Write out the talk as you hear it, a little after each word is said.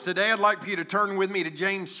Today I'd like for you to turn with me to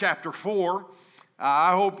James chapter 4.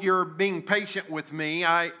 I hope you're being patient with me.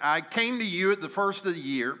 I came to you at the first of the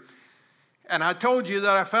year, and I told you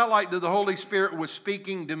that I felt like that the Holy Spirit was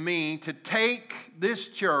speaking to me to take this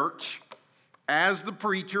church as the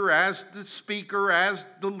preacher, as the speaker, as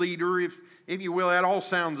the leader, if you will. That all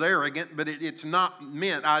sounds arrogant, but it's not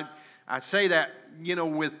meant. I say that,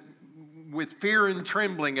 with fear and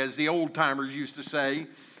trembling, as the old timers used to say.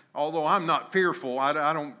 Although I'm not fearful, I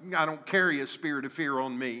don't carry a spirit of fear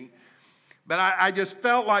on me. But I just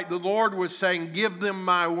felt like the Lord was saying, give them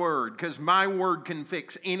my word, because my word can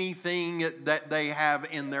fix anything that they have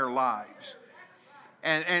in their lives.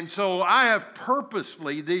 And so I have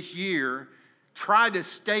purposefully this year tried to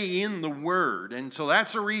stay in the word. And so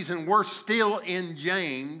that's the reason we're still in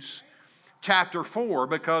James chapter 4,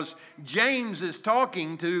 because James is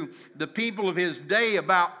talking to the people of his day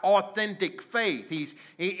about authentic faith.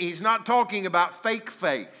 He's not talking about fake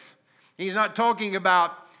faith. He's not talking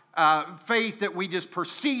about faith that we just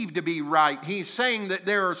perceive to be right. He's saying that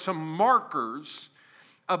there are some markers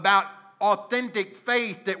about authentic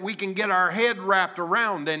faith that we can get our head wrapped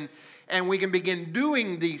around, and we can begin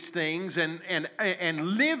doing these things and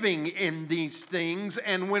living in these things.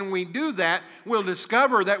 And when we do that, we'll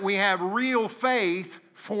discover that we have real faith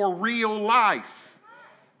for real life.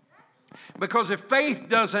 Because if faith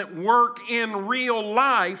doesn't work in real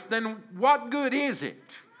life, then what good is it?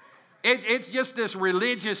 It's just this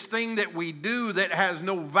religious thing that we do that has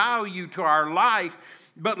no value to our life.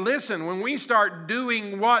 But listen, when we start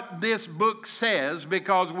doing what this book says,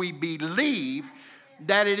 because we believe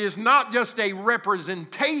that it is not just a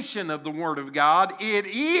representation of the Word of God, it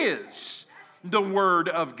is the Word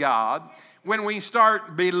of God. When we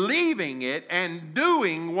start believing it and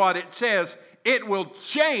doing what it says, it will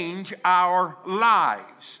change our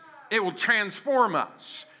lives. It will transform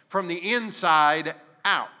us from the inside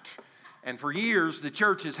out. And for years, the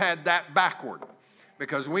church has had that backward,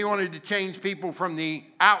 because we wanted to change people from the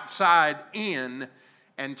outside in,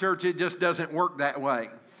 and church, it just doesn't work that way.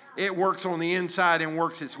 It works on the inside and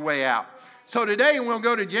works its way out. So today we'll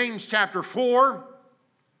go to James chapter 4.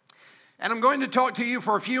 And I'm going to talk to you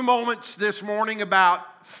for a few moments this morning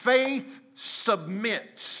about faith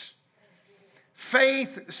submits.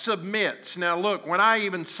 Faith submits. Now look, when I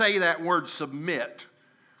even say that word submit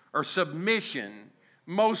or submission,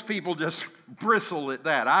 most people just bristle at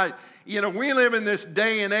that. We live in this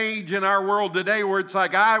day and age in our world today where it's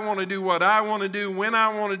like, I want to do what I want to do, when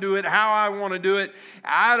I want to do it, how I want to do it.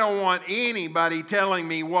 I don't want anybody telling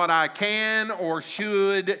me what I can or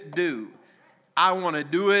should do. I want to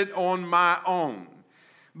do it on my own.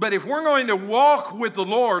 But if we're going to walk with the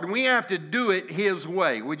Lord, we have to do it His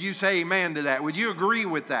way. Would you say amen to that? Would you agree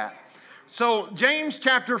with that? So James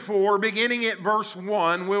chapter 4, beginning at verse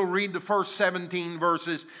 1, we'll read the first 17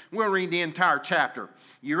 verses. We'll read the entire chapter.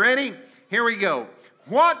 You ready? Here we go.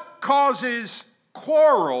 What causes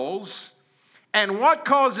quarrels and what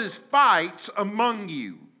causes fights among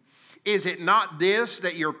you? Is it not this,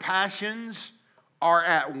 that your passions are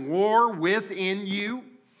at war within you?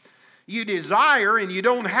 You desire and you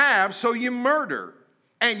don't have, so you murder.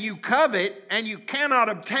 And you covet and you cannot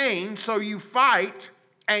obtain, so you fight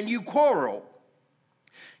and you quarrel.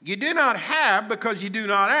 You do not have because you do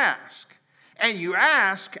not ask. And you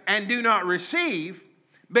ask and do not receive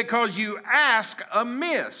because you ask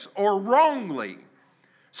amiss or wrongly,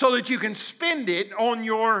 so that you can spend it on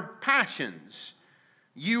your passions.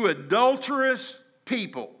 You adulterous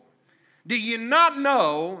people, do you not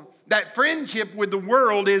know that friendship with the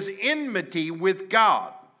world is enmity with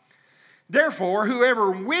God? Therefore,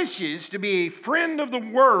 whoever wishes to be a friend of the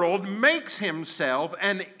world makes himself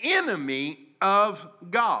an enemy of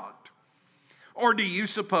God. Or do you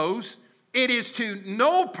suppose it is to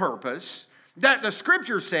no purpose that the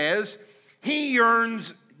Scripture says He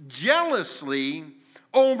yearns jealously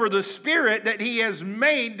over the Spirit that He has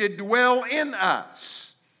made to dwell in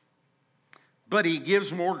us? But He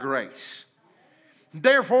gives more grace.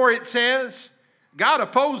 Therefore it says, God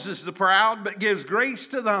opposes the proud, but gives grace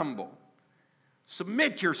to the humble.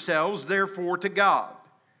 Submit yourselves, therefore, to God.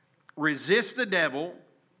 Resist the devil,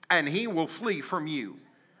 and he will flee from you.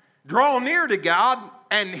 Draw near to God,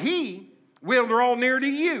 and He will draw near to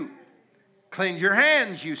you. Cleanse your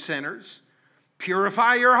hands, you sinners.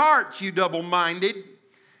 Purify your hearts, you double-minded.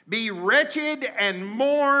 Be wretched and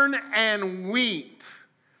mourn and weep.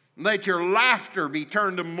 Let your laughter be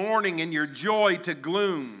turned to mourning and your joy to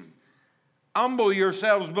gloom. Humble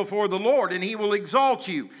yourselves before the Lord, and He will exalt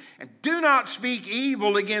you. And do not speak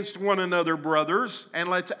evil against one another, brothers. And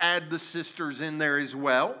let's add the sisters in there as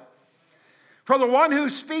well. For the one who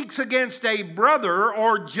speaks against a brother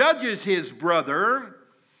or judges his brother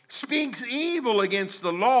speaks evil against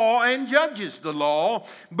the law and judges the law.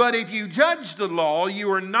 But if you judge the law,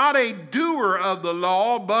 you are not a doer of the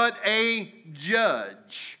law, but a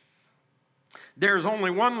judge. There's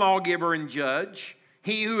only one lawgiver and judge,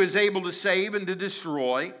 he who is able to save and to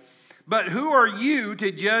destroy. But who are you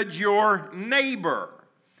to judge your neighbor?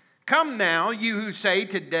 Come now, you who say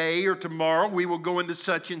today or tomorrow we will go into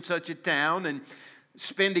such and such a town and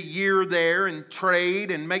spend a year there and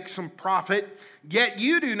trade and make some profit, yet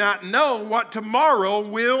you do not know what tomorrow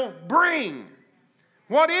will bring.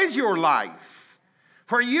 What is your life?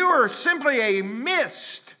 For you are simply a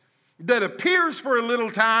mist that appears for a little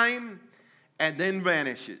time and then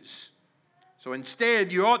vanishes. So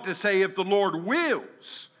instead, you ought to say, if the Lord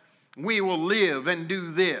wills, we will live and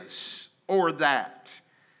do this or that.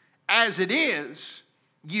 As it is,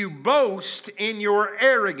 you boast in your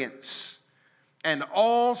arrogance, and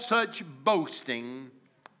all such boasting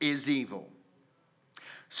is evil.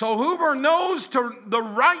 So whoever knows the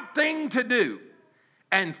right thing to do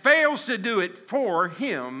and fails to do it, for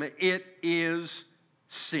him it is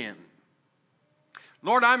sin.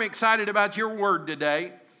 Lord, I'm excited about your word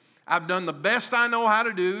today. I've done the best I know how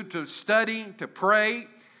to do to study, to pray.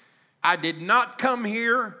 I did not come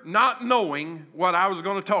here not knowing what I was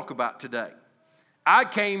going to talk about today. I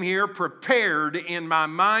came here prepared in my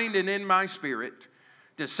mind and in my spirit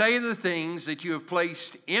to say the things that you have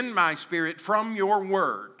placed in my spirit from your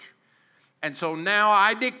word. And so now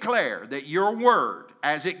I declare that your word,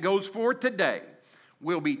 as it goes forth today,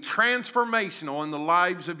 will be transformational in the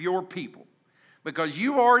lives of your people. Because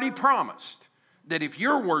you've already promised that if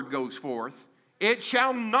your word goes forth, it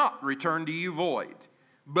shall not return to you void,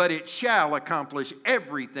 but it shall accomplish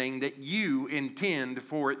everything that you intend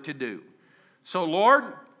for it to do. So, Lord,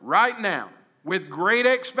 right now, with great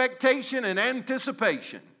expectation and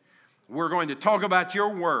anticipation, we're going to talk about your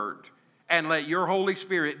word and let your Holy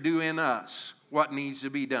Spirit do in us what needs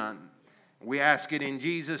to be done. We ask it in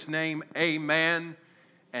Jesus' name, amen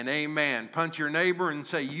and amen. Punch your neighbor and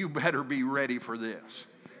say, you better be ready for this.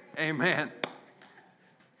 Amen.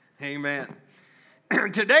 Amen.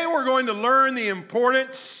 Today we're going to learn the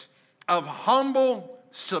importance of humble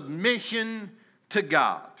submission to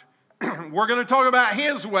God. We're going to talk about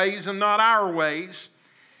his ways and not our ways.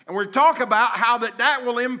 And we're talk about how that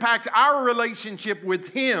will impact our relationship with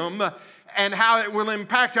him and how it will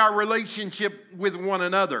impact our relationship with one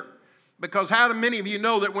another. Because how many of you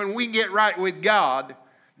know that when we get right with God,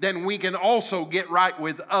 then we can also get right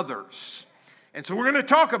with others? And so we're going to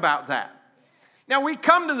talk about that. Now, we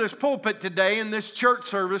come to this pulpit today in this church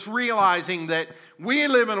service realizing that we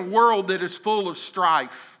live in a world that is full of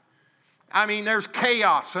strife. I mean, there's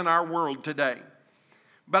chaos in our world today.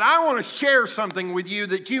 But I want to share something with you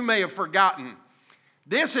that you may have forgotten.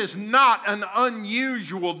 This is not an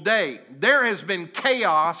unusual day. There has been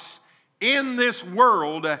chaos in this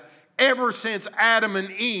world ever since Adam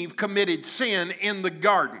and Eve committed sin in the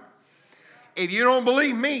garden. If you don't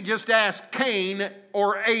believe me, just ask Cain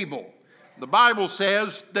or Abel. The Bible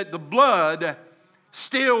says that the blood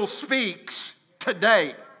still speaks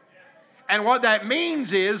today. And what that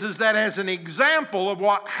means is that as an example of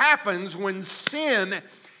what happens when sin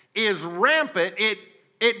is rampant,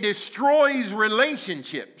 it destroys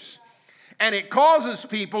relationships. And it causes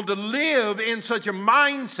people to live in such a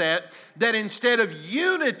mindset that instead of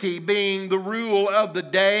unity being the rule of the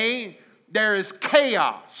day, there is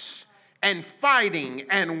chaos and fighting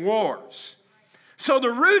and wars. So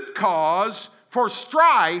the root cause for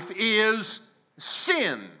strife is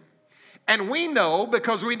sin. And we know,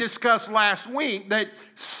 because we discussed last week, that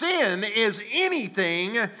sin is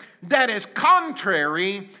anything that is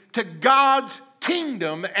contrary to God's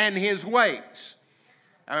kingdom and his ways.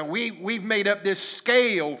 I mean, we've made up this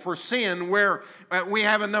scale for sin where we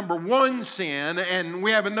have a number 1 sin and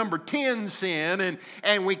we have a number 10 sin,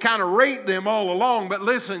 and we kind of rate them all along. But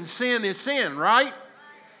listen, sin is sin, right?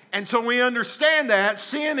 And so we understand that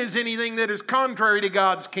sin is anything that is contrary to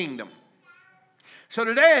God's kingdom. So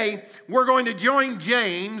today, we're going to join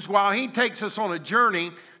James while he takes us on a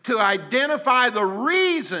journey to identify the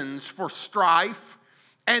reasons for strife,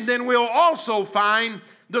 and then we'll also find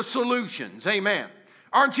the solutions. Amen.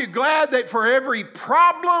 Aren't you glad that for every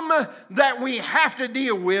problem that we have to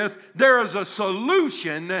deal with, there is a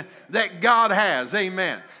solution that God has?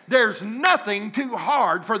 Amen. There's nothing too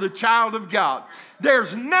hard for the child of God.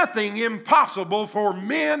 There's nothing impossible for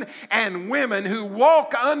men and women who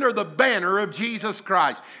walk under the banner of Jesus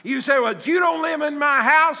Christ. You say, well, you don't live in my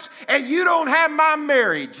house and you don't have my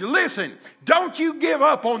marriage. Listen, don't you give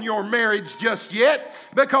up on your marriage just yet,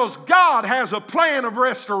 because God has a plan of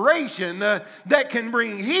restoration that can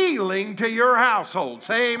bring healing to your household.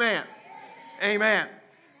 Say amen. Amen.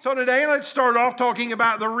 So today let's start off talking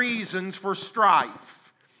about the reasons for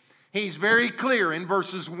strife. He's very clear in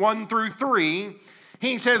verses 1 through 3.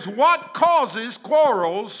 He says, what causes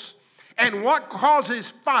quarrels and what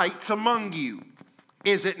causes fights among you?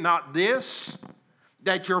 Is it not this,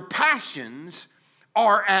 that your passions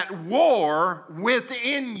are at war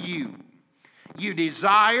within you? You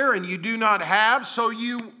desire and you do not have, so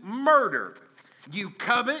you murder. You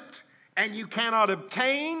covet and you cannot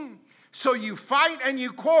obtain, so you fight and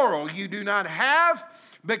you quarrel. You do not have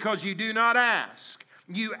because you do not ask.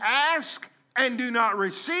 You ask and do not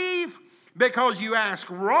receive because you ask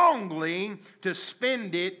wrongly to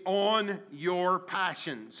spend it on your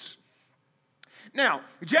passions. Now,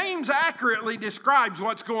 James accurately describes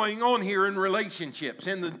what's going on here in relationships.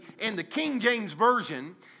 In the King James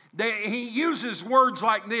Version, he uses words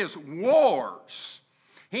like this, wars.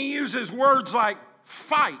 He uses words like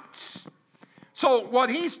fights. So what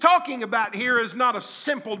he's talking about here is not a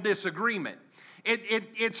simple disagreement.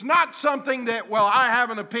 It's not something that, well, I have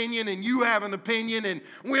an opinion and you have an opinion and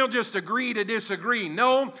we'll just agree to disagree.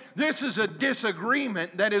 No, this is a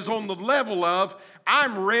disagreement that is on the level of,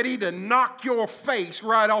 I'm ready to knock your face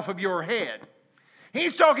right off of your head.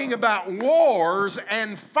 He's talking about wars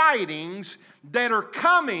and fightings that are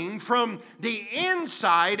coming from the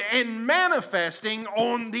inside and manifesting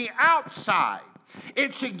on the outside.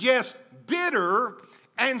 It suggests bitter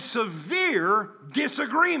and severe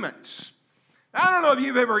disagreements. I don't know if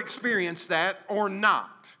you've ever experienced that or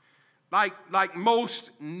not. Like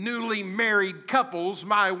most newly married couples,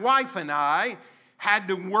 my wife and I had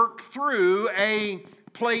to work through a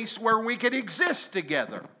place where we could exist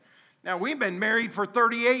together. Now, we've been married for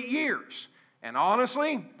 38 years, and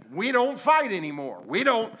honestly, we don't fight anymore.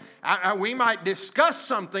 We might discuss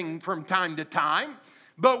something from time to time,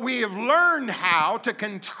 but we have learned how to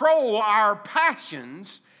control our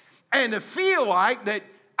passions and to feel like that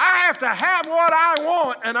I have to have what I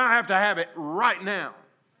want and I have to have it right now.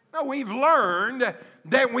 No, we've learned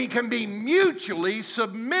that we can be mutually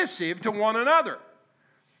submissive to one another.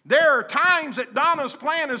 There are times that Donna's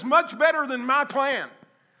plan is much better than my plan.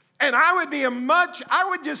 And I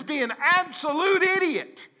would just be an absolute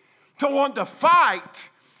idiot to want to fight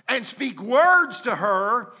and speak words to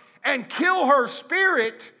her and kill her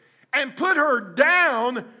spirit and put her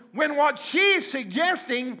down when what she's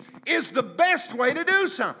suggesting is the best way to do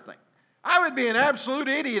something. I would be an absolute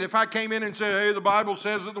idiot if I came in and said, hey, the Bible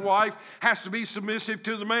says that the wife has to be submissive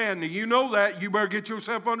to the man. Now, you know that. You better get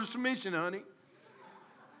yourself under submission, honey.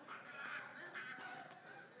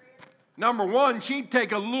 Number one, she'd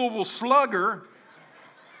take a Louisville Slugger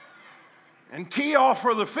and tee off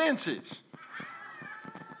for the fences.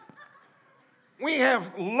 We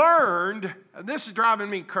have learned, this is driving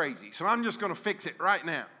me crazy, so I'm just going to fix it right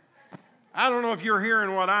now. I don't know if you're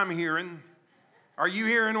hearing what I'm hearing. Are you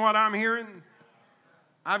hearing what I'm hearing?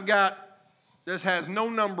 I've got, this has no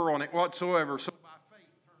number on it whatsoever, so by faith,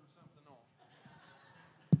 turn something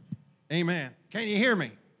on. Amen. Can you hear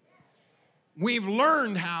me? We've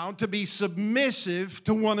learned how to be submissive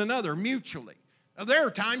to one another mutually. Now, there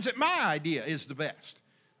are times that my idea is the best.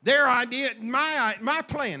 Their idea, my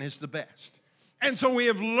plan is the best. And so we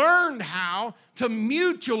have learned how to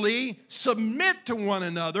mutually submit to one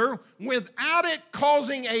another without it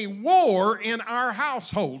causing a war in our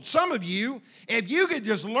household. Some of you, if you could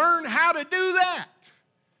just learn how to do that,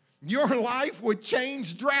 your life would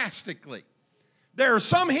change drastically. There are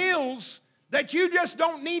some hills that you just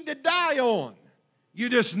don't need to die on. You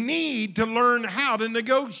just need to learn how to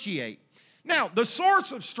negotiate. Now, the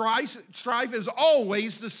source of strife is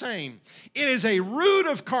always the same. It is a root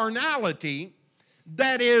of carnality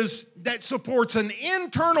that supports an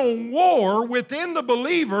internal war within the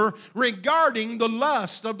believer regarding the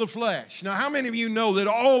lust of the flesh. Now, how many of you know that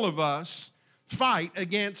all of us fight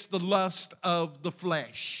against the lust of the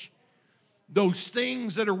flesh? Those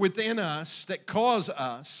things that are within us that cause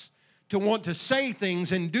us to want to say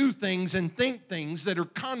things and do things and think things that are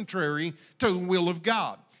contrary to the will of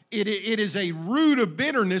God. It is a root of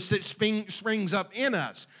bitterness that springs up in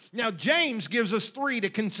us. Now, James gives us three to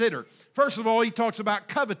consider. First of all, he talks about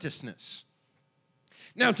covetousness.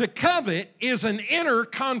 Now, to covet is an inner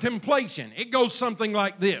contemplation. It goes something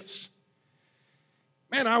like this.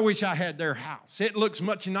 Man, I wish I had their house. It looks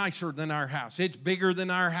much nicer than our house. It's bigger than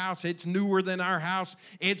our house. It's newer than our house.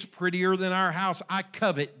 It's prettier than our house. I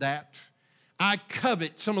covet that. I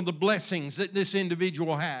covet some of the blessings that this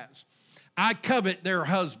individual has. I covet their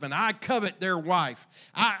husband. I covet their wife.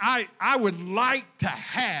 I would like to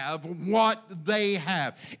have what they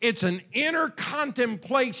have. It's an inner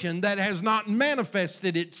contemplation that has not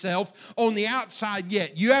manifested itself on the outside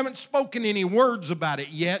yet. You haven't spoken any words about it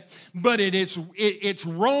yet, but it's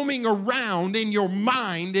roaming around in your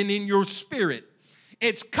mind and in your spirit.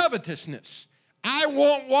 It's covetousness. I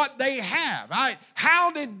want what they have. How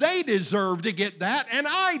did they deserve to get that and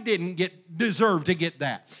I didn't deserve to get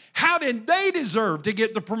that? How did they deserve to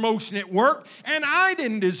get the promotion at work and I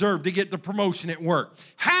didn't deserve to get the promotion at work?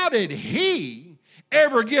 How did he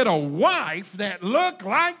ever get a wife that looked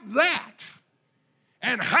like that?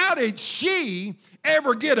 And how did she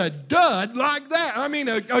ever get a dud like that? I mean,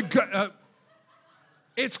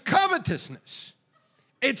 it's covetousness.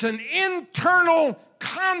 It's an internal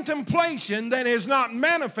contemplation that has not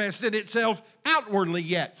manifested itself outwardly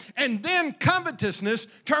yet. And then covetousness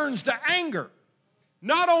turns to anger.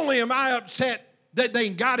 Not only am I upset that they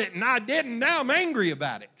got it and I didn't, now I'm angry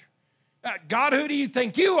about it. God, who do you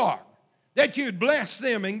think you are? That you'd bless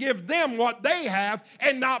them and give them what they have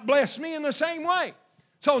and not bless me in the same way.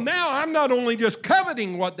 So now I'm not only just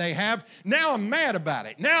coveting what they have, now I'm mad about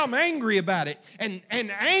it. Now I'm angry about it. And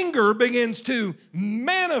anger begins to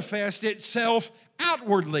manifest itself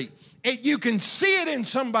outwardly. You can see it in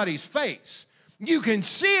somebody's face. You can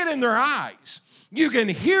see it in their eyes. You can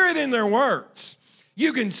hear it in their words.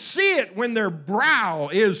 You can see it when their brow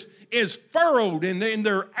is furrowed and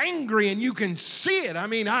they're angry, and you can see it. I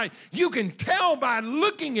mean, you can tell by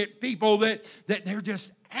looking at people that they're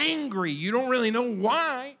just angry. You don't really know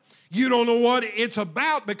why. You don't know what it's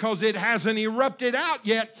about because it hasn't erupted out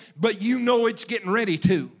yet, but you know it's getting ready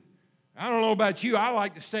to. I don't know about you. I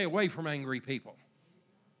like to stay away from angry people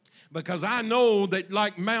because I know that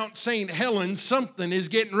like Mount St. Helens, something is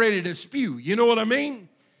getting ready to spew. You know what I mean?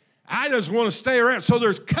 I just want to stay around. So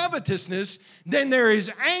there's covetousness, then there is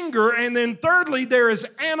anger, and then thirdly, there is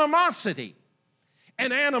animosity.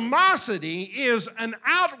 And animosity is an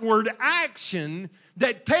outward action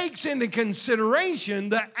that takes into consideration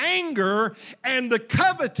the anger and the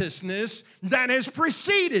covetousness that has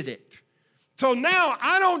preceded it. So now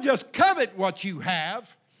I don't just covet what you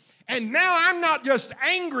have, and now I'm not just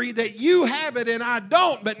angry that you have it and I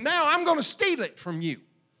don't, but now I'm going to steal it from you.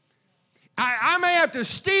 I may have to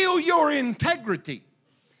steal your integrity.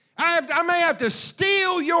 I may have to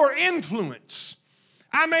steal your influence.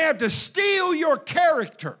 I may have to steal your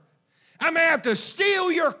character. I may have to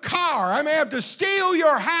steal your car. I may have to steal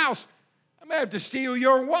your house. I may have to steal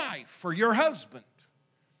your wife or your husband.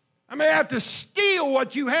 I may have to steal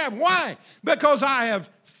what you have. Why? Because I have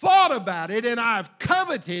thought about it and I've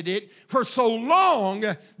coveted it for so long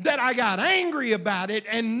that I got angry about it,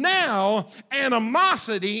 and now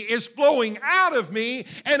animosity is flowing out of me,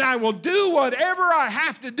 and I will do whatever I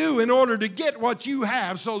have to do in order to get what you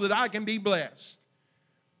have so that I can be blessed.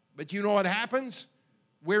 But you know what happens?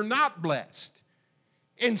 We're not blessed.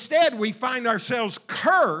 Instead, we find ourselves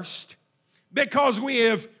cursed because we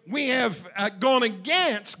have gone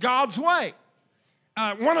against God's way.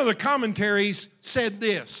 One of the commentaries said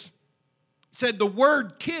this. Said the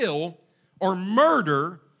word kill or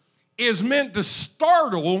murder is meant to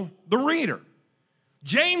startle the reader.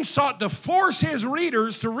 James sought to force his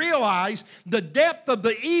readers to realize the depth of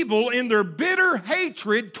the evil in their bitter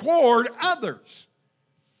hatred toward others.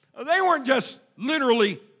 They weren't just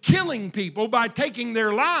literally killing people by taking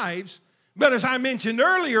their lives, but as I mentioned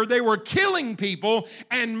earlier, they were killing people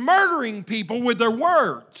and murdering people with their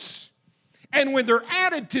words and with their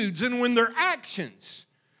attitudes and with their actions.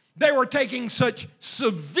 They were taking such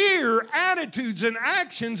severe attitudes and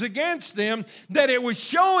actions against them that it was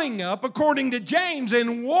showing up, according to James,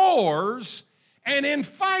 in wars and in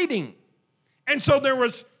fighting. And so there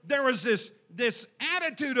was this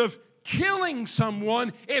attitude of killing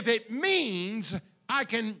someone if it means I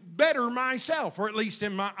can better myself, or at least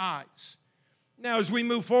in my eyes. Now, as we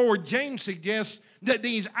move forward, James suggests that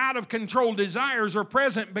these out-of-control desires are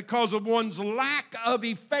present because of one's lack of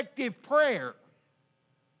effective prayer.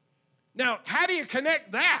 Now, how do you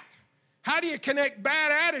connect that? How do you connect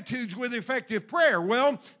bad attitudes with effective prayer?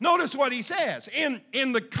 Well, notice what he says.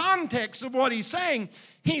 In the context of what he's saying,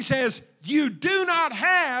 he says, you do not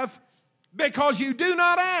have because you do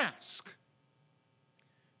not ask.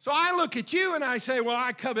 So I look at you and I say, well,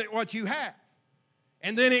 I covet what you have.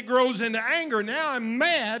 And then it grows into anger. Now I'm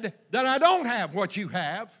mad that I don't have what you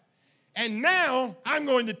have. And now I'm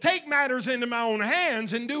going to take matters into my own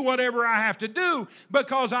hands and do whatever I have to do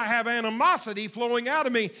because I have animosity flowing out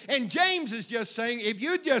of me. And James is just saying, if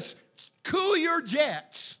you just cool your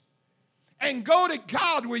jets and go to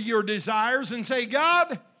God with your desires and say,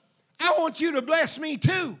 God, I want you to bless me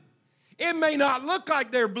too. It may not look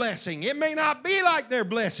like their blessing. It may not be like their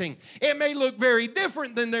blessing. It may look very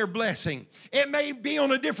different than their blessing. It may be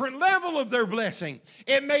on a different level of their blessing.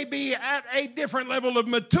 It may be at a different level of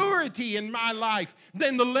maturity in my life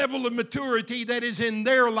than the level of maturity that is in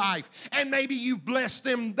their life. And maybe you've blessed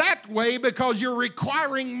them that way because you're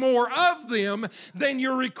requiring more of them than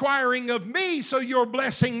you're requiring of me, so you're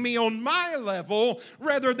blessing me on my level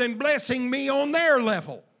rather than blessing me on their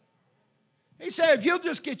level. He said, if you'll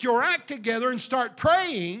just get your act together and start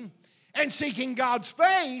praying and seeking God's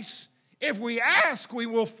face, if we ask, we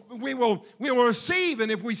will receive,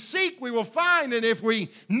 and if we seek, we will find, and if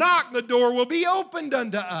we knock, the door will be opened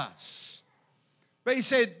unto us. But he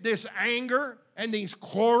said, this anger and these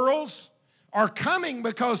quarrels are coming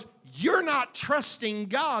because you're not trusting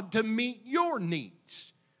God to meet your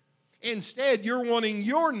needs. Instead, you're wanting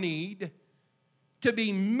your need to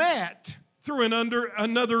be met through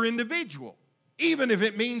another individual, even if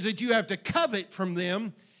it means that you have to covet from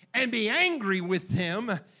them and be angry with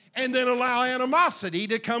them and then allow animosity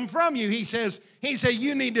to come from you. He says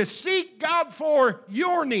you need to seek God for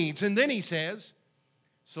your needs. And then he says,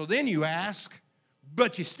 so then you ask,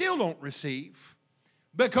 but you still don't receive,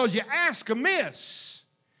 because you ask amiss,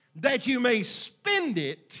 that you may spend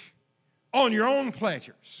it on your own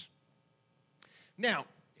pleasures. Now,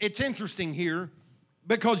 it's interesting here,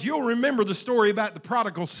 because you'll remember the story about the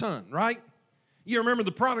prodigal son, right? You remember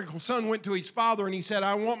the prodigal son went to his father and he said,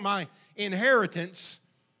 I want my inheritance.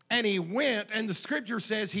 And he went, and the scripture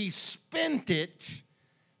says he spent it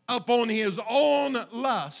upon his own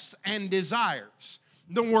lusts and desires.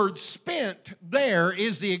 The word spent there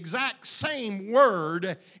is the exact same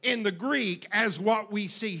word in the Greek as what we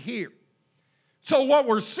see here. So what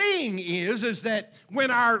we're seeing is that when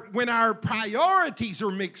our priorities are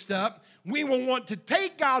mixed up, we will want to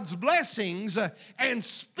take God's blessings and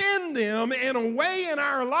spend them in a way in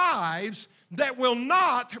our lives that will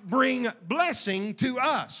not bring blessing to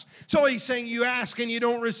us. So he's saying you ask and you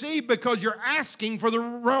don't receive because you're asking for the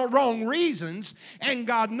wrong reasons, and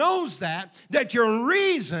God knows that your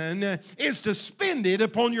reason is to spend it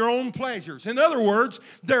upon your own pleasures. In other words,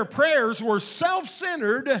 their prayers were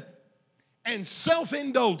self-centered and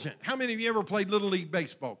self-indulgent. How many of you ever played Little League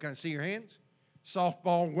Baseball? Can I see your hands?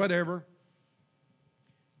 Softball, whatever.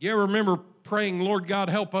 You ever remember praying, Lord God,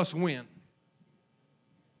 help us win?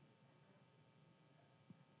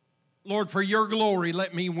 Lord, for your glory,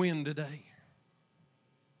 let me win today.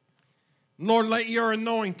 Lord, let your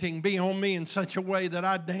anointing be on me in such a way that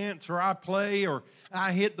I dance or I play or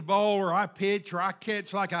I hit the ball or I pitch or I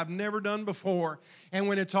catch like I've never done before. And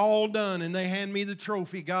when it's all done and they hand me the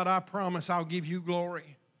trophy, God, I promise I'll give you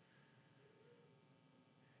glory.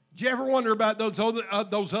 Do you ever wonder about those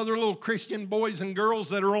other little Christian boys and girls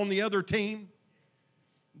that are on the other team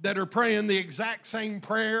that are praying the exact same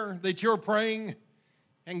prayer that you're praying?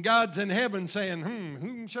 And God's in heaven saying,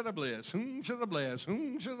 whom should I bless? Whom should I bless?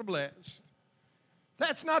 Whom should I bless?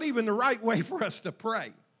 That's not even the right way for us to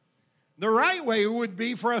pray. The right way would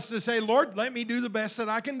be for us to say, Lord, let me do the best that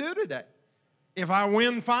I can do today. If I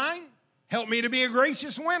win, fine. Help me to be a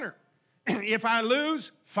gracious winner. If I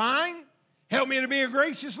lose, fine. Help me to be a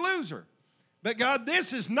gracious loser. But God,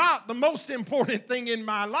 this is not the most important thing in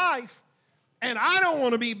my life. And I don't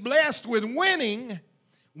want to be blessed with winning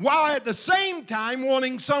while at the same time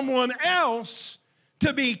wanting someone else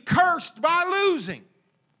to be cursed by losing.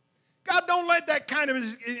 God, don't let that kind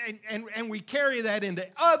of, and we carry that into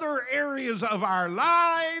other areas of our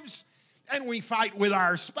lives, and we fight with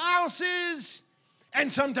our spouses, and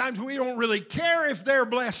sometimes we don't really care if they're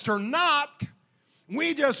blessed or not.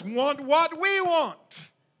 We just want what we want.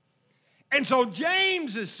 And so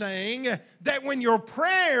James is saying that when your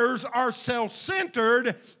prayers are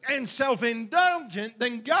self-centered and self-indulgent,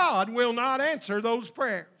 then God will not answer those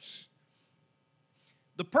prayers.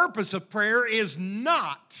 The purpose of prayer is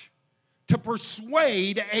not to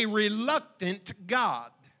persuade a reluctant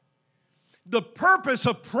God. The purpose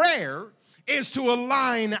of prayer is to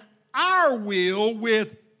align our will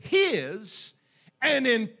with His, and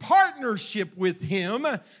in partnership with Him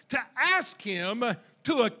to ask Him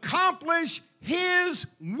to accomplish His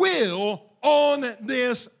will on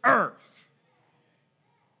this earth.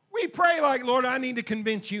 We pray like, Lord, I need to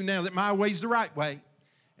convince you now that my way's the right way.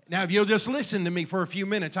 Now, if you'll just listen to me for a few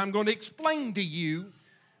minutes, I'm going to explain to you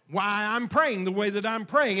why I'm praying the way that I'm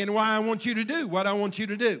praying and why I want you to do what I want you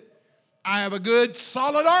to do. I have a good,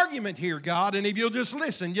 solid argument here, God, and if you'll just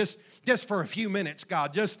listen, just just for a few minutes,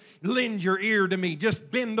 God, just lend your ear to me. Just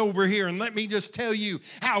bend over here and let me just tell you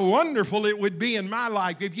how wonderful it would be in my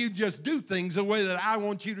life if you just do things the way that I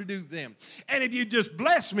want you to do them. And if you just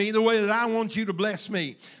bless me the way that I want you to bless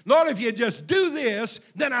me. Lord, if you just do this,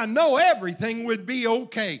 then I know everything would be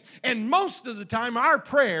okay. And most of the time, our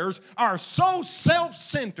prayers are so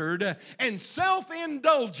self-centered and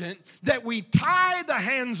self-indulgent that we tie the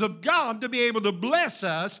hands of God to be able to bless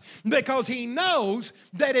us, because He knows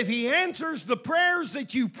that if He answers the prayers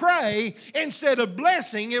that you pray, instead of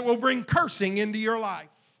blessing, it will bring cursing into your life.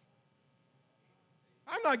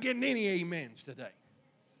 I'm not getting any amens today.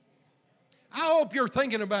 I hope you're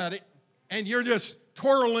thinking about it and you're just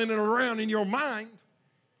twirling it around in your mind.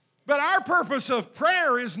 But our purpose of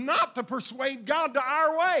prayer is not to persuade God to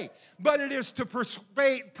our way, but it is to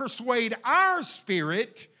persuade our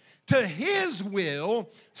spirit to His will,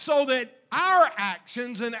 so that our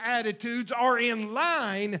actions and attitudes are in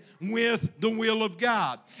line with the will of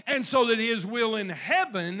God, and so that His will in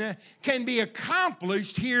heaven can be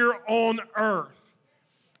accomplished here on earth.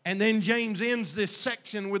 And then James ends this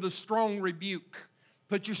section with a strong rebuke.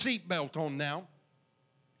 Put your seatbelt on now.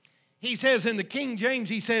 He says in the King James,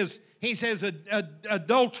 he says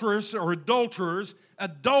adulterers or adulterers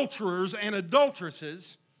and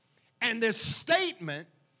adulteresses. And this statement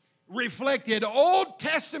reflected Old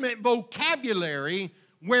Testament vocabulary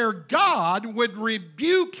where God would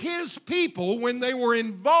rebuke His people when they were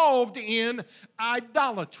involved in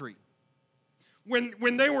idolatry.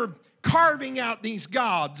 When they were carving out these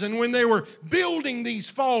gods and when they were building these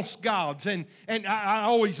false gods. And I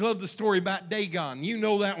always love the story about Dagon. You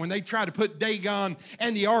know that when they try to put Dagon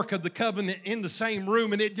and the Ark of the Covenant in the same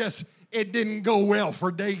room, and it didn't go well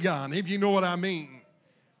for Dagon, if you know what I mean.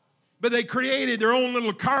 But they created their own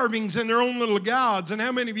little carvings and their own little gods. And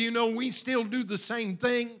how many of you know we still do the same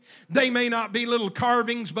thing? They may not be little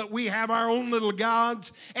carvings, but we have our own little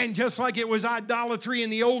gods. And just like it was idolatry in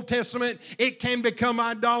the Old Testament, it can become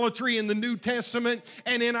idolatry in the New Testament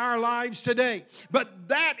and in our lives today. But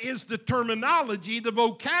that is the terminology, the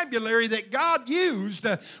vocabulary that God used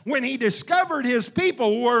when He discovered His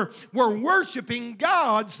people were worshiping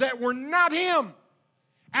gods that were not Him.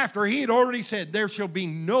 After He had already said, there shall be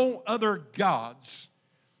no other gods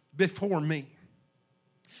before me.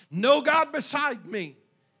 No God beside me.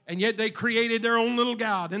 And yet they created their own little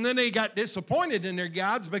god. And then they got disappointed in their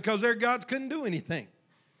gods because their gods couldn't do anything.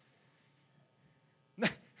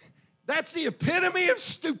 That's the epitome of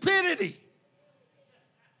stupidity.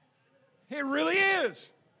 It really is.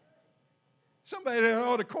 Somebody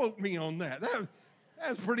ought to quote me on that.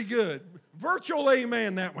 That's pretty good. Virtual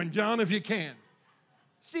amen that one, John, if you can.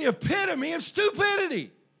 It's the epitome of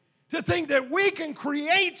stupidity to think that we can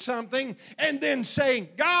create something and then say,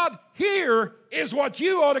 God, here is what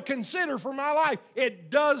you ought to consider for my life.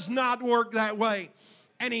 It does not work that way.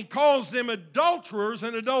 And He calls them adulterers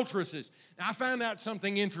and adulteresses. Now, I found out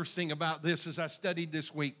something interesting about this as I studied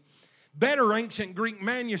this week. Better ancient Greek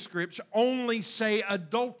manuscripts only say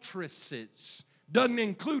adulteresses, doesn't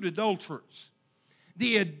include adulterers.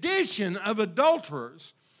 The addition of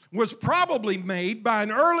adulterers was probably made by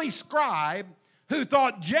an early scribe who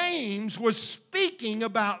thought James was speaking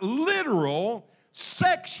about literal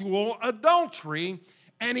sexual adultery,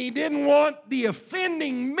 and he didn't want the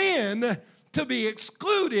offending men to be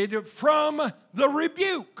excluded from the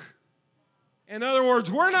rebuke. In other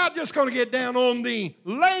words, we're not just going to get down on the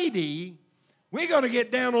lady, we're going to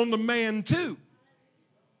get down on the man too.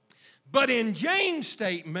 But in James'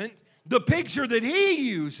 statement, the picture that he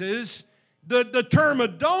uses, the term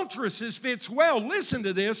adulteresses fits well. Listen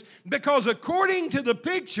to this, because according to the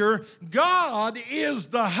picture, God is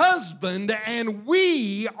the husband and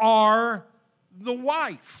we are the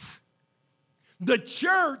wife. The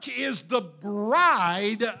church is the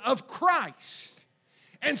bride of Christ.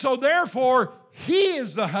 And so therefore, He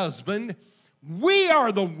is the husband, we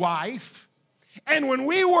are the wife, and when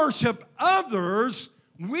we worship others,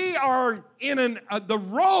 we are in the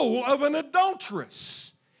role of an adulteress.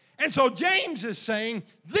 And so James is saying,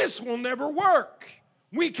 this will never work.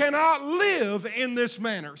 We cannot live in this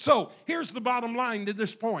manner. So here's the bottom line to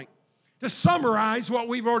this point. To summarize what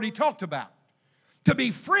we've already talked about. To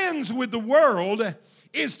be friends with the world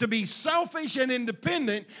is to be selfish and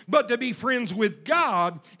independent, but to be friends with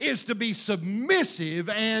God is to be submissive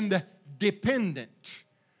and dependent.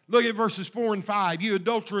 Look at verses 4 and 5. You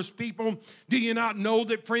adulterous people, do you not know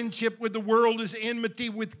that friendship with the world is enmity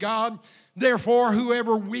with God? Therefore,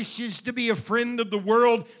 whoever wishes to be a friend of the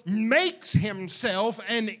world makes himself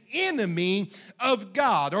an enemy of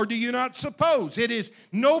God. Or do you not suppose it is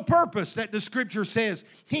no purpose that the Scripture says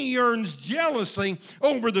he yearns jealously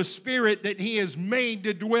over the Spirit that he has made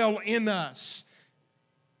to dwell in us?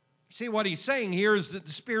 See, what he's saying here is that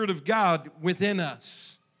the Spirit of God within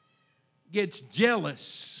us gets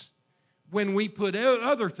jealous when we put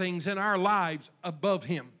other things in our lives above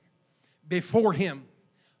him, before him,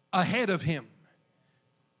 ahead of him,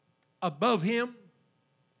 above him.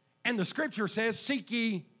 And the Scripture says, seek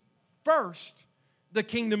ye first the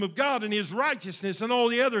kingdom of God and his righteousness, and all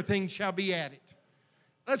the other things shall be added.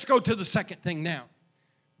 Let's go to the second thing now,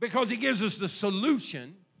 because he gives us the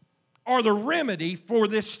solution or the remedy for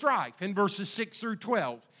this strife in verses 6 through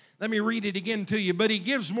 12. Let me read it again to you. But he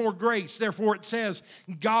gives more grace. Therefore it says,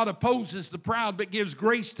 God opposes the proud, but gives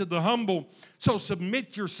grace to the humble. So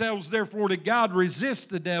submit yourselves therefore to God.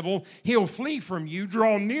 Resist the devil. He'll flee from you.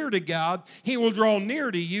 Draw near to God. He will draw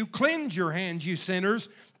near to you. Cleanse your hands, you sinners.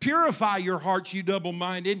 Purify your hearts, you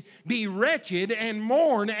double-minded. Be wretched and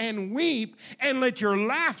mourn and weep. And let your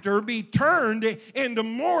laughter be turned into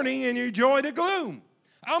mourning and your joy to gloom.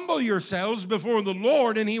 Humble yourselves before the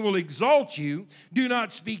Lord, and he will exalt you. Do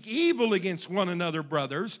not speak evil against one another,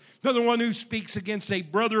 brothers. For the one who speaks against a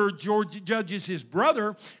brother or judges his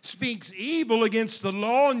brother speaks evil against the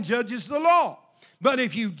law and judges the law. But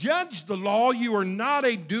if you judge the law, you are not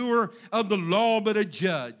a doer of the law, but a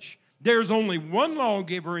judge. There's only one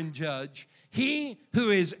lawgiver and judge, he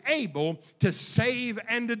who is able to save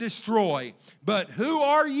and to destroy. But who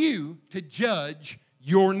are you to judge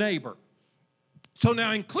your neighbor? So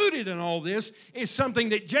now included in all this is something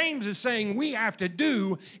that James is saying we have to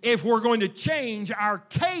do if we're going to change our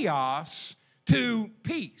chaos to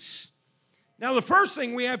peace. Now the first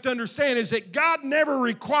thing we have to understand is that God never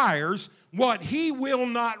requires what he will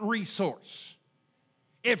not resource.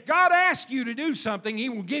 If God asks you to do something, he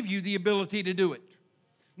will give you the ability to do it,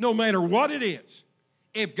 no matter what it is.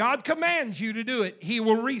 If God commands you to do it, he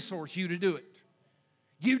will resource you to do it.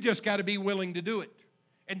 You just got to be willing to do it.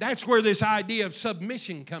 And that's where this idea of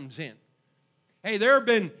submission comes in. Hey, there have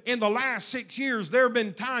been, in the last 6 years, there have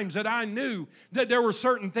been times that I knew that there were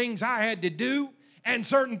certain things I had to do and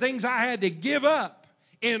certain things I had to give up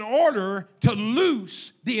in order to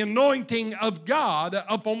loose the anointing of God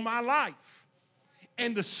upon my life.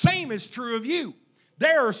 And the same is true of you.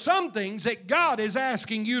 There are some things that God is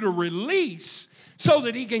asking you to release so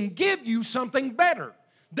that he can give you something better.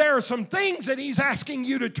 There are some things that he's asking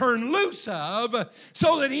you to turn loose of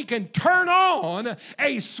so that he can turn on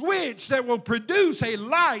a switch that will produce a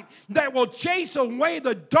light that will chase away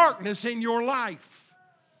the darkness in your life.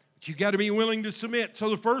 But you've got to be willing to submit. So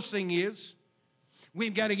the first thing is,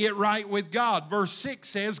 we've got to get right with God. Verse 6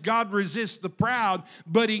 says, God resists the proud,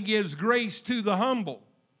 but he gives grace to the humble.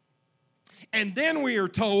 And then we are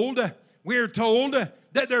told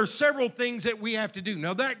that there are several things that we have to do.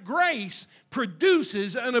 Now, that grace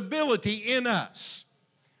produces an ability in us.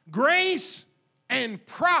 Grace and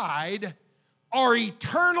pride are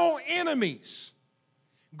eternal enemies.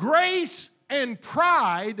 Grace and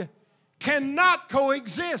pride cannot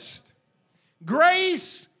coexist.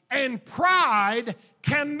 Grace and pride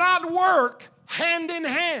cannot work hand in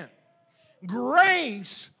hand.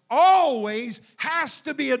 Grace always has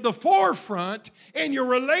to be at the forefront in your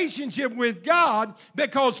relationship with God,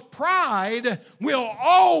 because pride will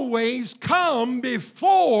always come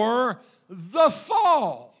before the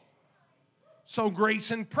fall. So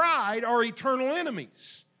grace and pride are eternal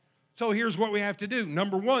enemies. So here's what we have to do.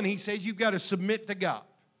 Number one, he says you've got to submit to God.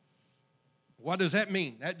 What does that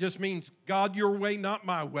mean? That just means, God, your way, not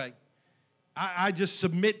my way. I just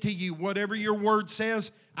submit to you. Whatever your word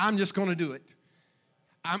says, I'm just going to do it.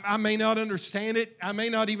 I may not understand it. I may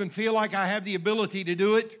not even feel like I have the ability to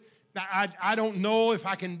do it. I don't know if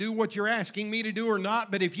I can do what you're asking me to do or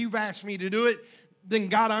not, but if you've asked me to do it, then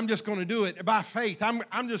God, I'm just going to do it by faith.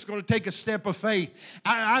 I'm just going to take a step of faith.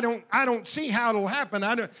 I don't see how it'll happen.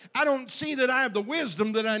 I don't see that I have the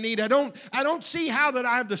wisdom that I need. I don't see how that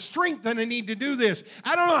I have the strength that I need to do this.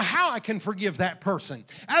 I don't know how I can forgive that person.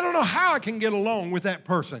 I don't know how I can get along with that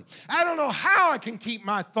person. I don't know how I can keep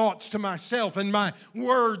my thoughts to myself and my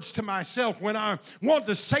words to myself when I want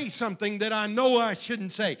to say something that I know I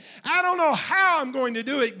shouldn't say. I don't know how I'm going to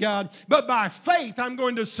do it, God, but by faith I'm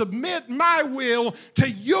going to submit my will to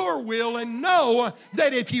your will and know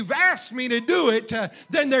that if you've asked me to do it,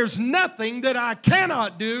 then there's nothing that I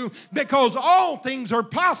cannot do, because all things are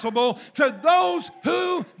possible to those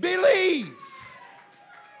who believe.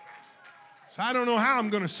 So I don't know how I'm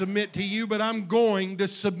going to submit to you, but I'm going to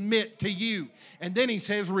submit to you. And then he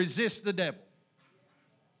says, resist the devil.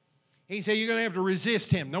 He said, you're going to have to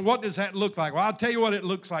resist him. Now, what does that look like? Well, I'll tell you what it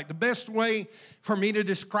looks like. The best way for me to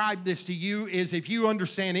describe this to you is if you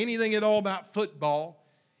understand anything at all about football,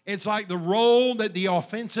 it's like the role that the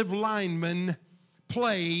offensive lineman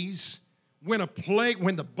plays when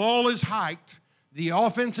the ball is hiked. The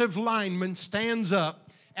offensive lineman stands up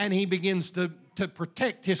and he begins to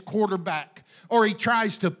protect his quarterback, or he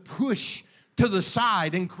tries to push to the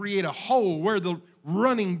side and create a hole where the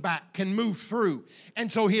running back can move through.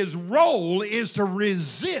 And so his role is to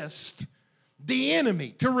resist the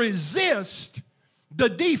enemy, to resist the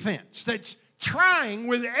defense that's trying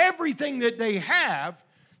with everything that they have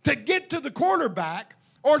to get to the quarterback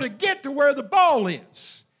or to get to where the ball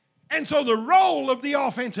is. And so the role of the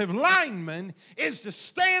offensive lineman is to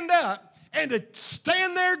stand up and to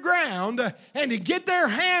stand their ground and to get their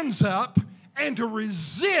hands up and to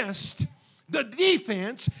resist the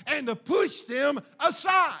defense and to push them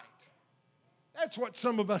aside. That's what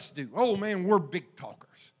some of us do. Oh, man, we're big talkers.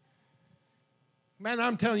 Man,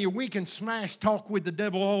 I'm telling you, we can smash talk with the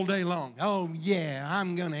devil all day long. Oh, yeah,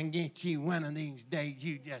 I'm going to get you one of these days.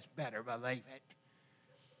 You just better believe it.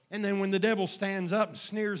 And then when the devil stands up and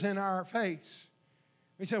sneers in our face,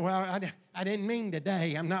 we say, well, I didn't mean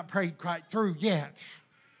today. I'm not prayed quite through yet.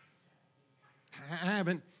 I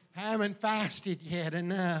haven't fasted yet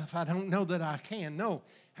enough. I don't know that I can. No.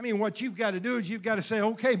 I mean, what you've got to do is you've got to say,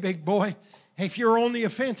 okay, big boy, if you're on the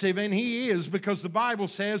offensive, and he is, because the Bible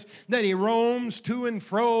says that he roams to and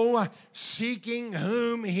fro, seeking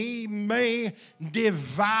whom he may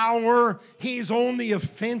devour. He's on the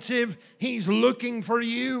offensive. He's looking for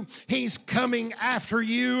you. He's coming after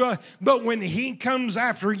you. But when he comes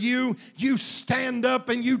after you, you stand up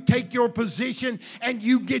and you take your position and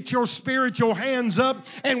you get your spiritual hands up.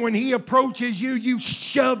 And when he approaches you, you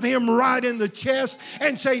shove him right in the chest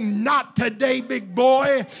and say, not today, big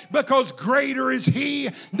boy, because greater is he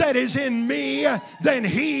that is in me than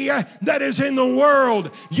he that is in the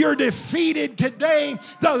world. You're defeated today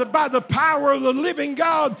by the power of the living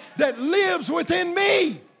God that lives within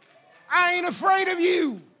me. I ain't afraid of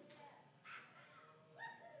you.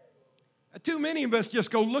 Too many of us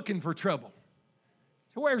just go looking for trouble.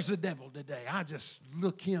 Where's the devil today? I'll just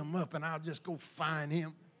look him up and I'll just go find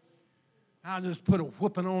him. I'll just put a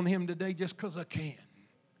whooping on him today just because I can.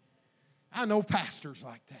 I know pastors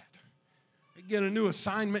like that. They get a new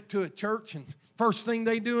assignment to a church, and first thing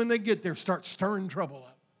they do when they get there, start stirring trouble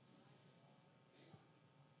up.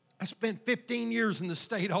 I spent 15 years in the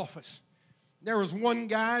state office. There was one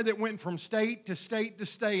guy that went from state to state to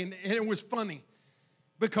state, and it was funny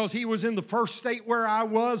because he was in the first state where I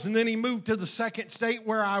was, and then he moved to the second state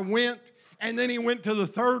where I went, and then he went to the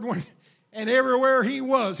third one. And everywhere he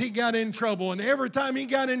was, he got in trouble. And every time he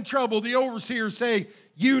got in trouble, the overseers say,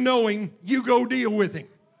 you know him, you go deal with him.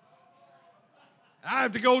 I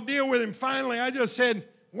have to go deal with him. Finally, I just said,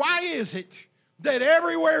 why is it that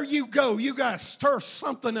everywhere you go, you got to stir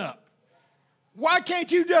something up? Why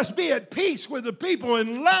can't you just be at peace with the people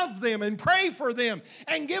and love them and pray for them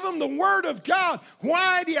and give them the word of God?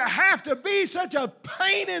 Why do you have to be such a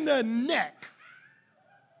pain in the neck?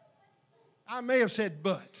 I may have said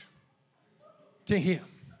but to him,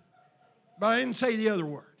 but I didn't say the other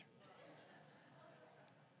word.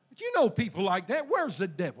 But you know people like that. Where's the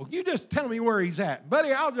devil? You just tell me where he's at.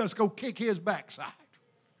 Buddy, I'll just go kick his backside.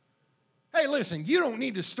 Hey, listen, you don't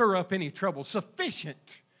need to stir up any trouble.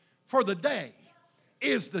 Sufficient for the day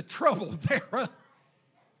is the trouble thereof.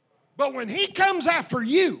 But when he comes after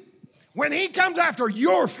you, when he comes after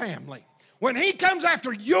your family, when he comes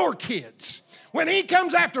after your kids, when he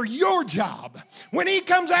comes after your job, when he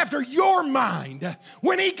comes after your mind,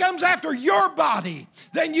 when he comes after your body,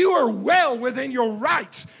 then you are well within your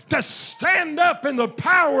rights to stand up in the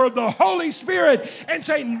power of the Holy Spirit and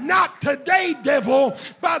say, not today, devil,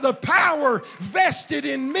 by the power vested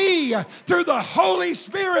in me through the Holy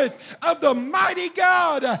Spirit of the mighty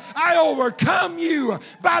God, I overcome you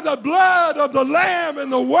by the blood of the Lamb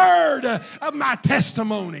and the word of my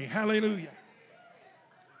testimony. Hallelujah.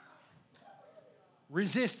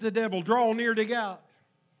 Resist the devil. Draw near to God.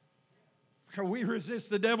 We resist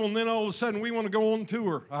the devil, and then all of a sudden we want to go on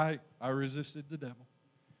tour. I resisted the devil.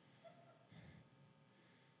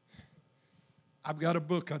 I've got a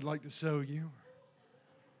book I'd like to show you.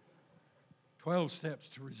 12 Steps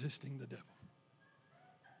to Resisting the Devil.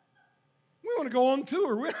 We want to go on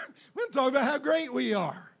tour. We're going to talk about how great we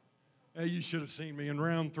are. Hey, you should have seen me in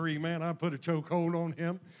round 3, man. I put a chokehold on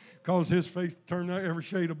him because his face turned out every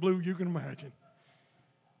shade of blue you can imagine.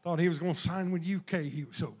 Thought he was going to sign with UK. He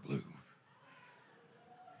was so blue.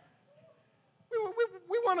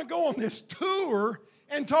 want to go on this tour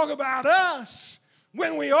and talk about us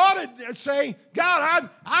when we ought to say, God,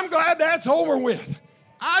 I'm glad that's over with.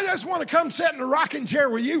 I just want to come sit in a rocking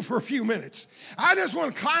chair with you for a few minutes. I just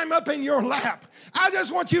want to climb up in your lap. I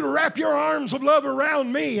just want you to wrap your arms of love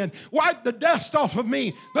around me and wipe the dust off of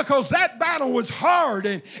me, because that battle was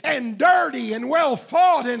hard and dirty and well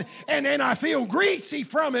fought, and I feel greasy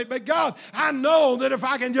from it. But God, I know that if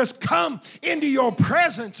I can just come into your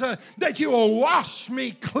presence, that you will wash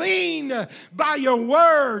me clean by your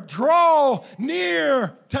word. Draw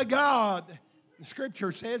near to God. The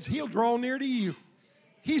scripture says he'll draw near to you.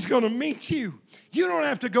 He's going to meet you. You don't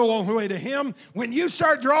have to go all the way to him. When you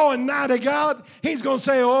start drawing nigh to God, he's going to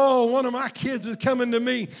say, oh, one of my kids is coming to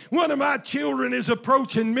me. One of my children is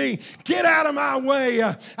approaching me. Get out of my way.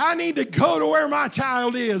 I need to go to where my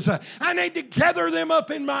child is. I need to gather them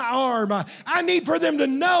up in my arm. I need for them to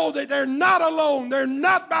know that they're not alone. They're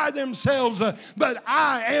not by themselves, but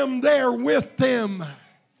I am there with them.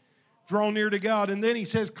 Draw near to God. And then he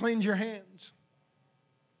says, cleanse your hands.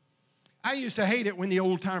 I used to hate it when the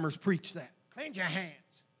old-timers preached that. Cleanse your hands.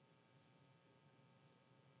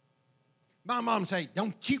 My mom said,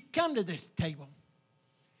 don't you come to this table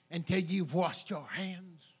until you've washed your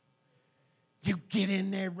hands. You get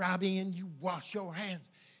in there, Robbie, and you wash your hands.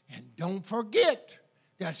 And don't forget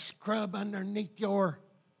to scrub underneath your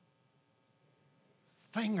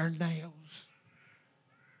fingernails.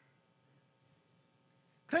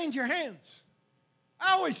 Cleanse your hands.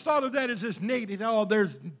 I always thought of that as this negative. Oh,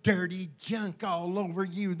 there's dirty junk all over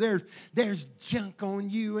you. There's junk on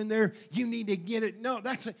you, and you need to get it. No,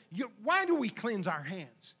 why do we cleanse our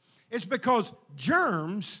hands? It's because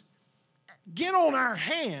germs get on our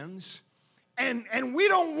hands, and we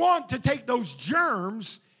don't want to take those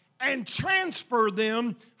germs and transfer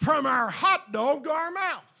them from our hot dog to our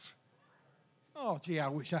mouth. Oh, gee, I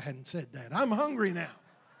wish I hadn't said that. I'm hungry now.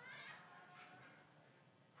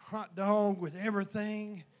 Hot dog with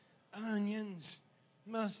everything, onions,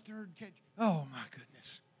 mustard, ketchup. Oh, my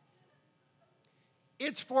goodness.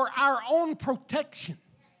 It's for our own protection.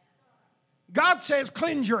 God says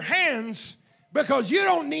cleanse your hands because you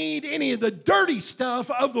don't need any of the dirty stuff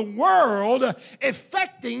of the world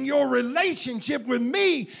affecting your relationship with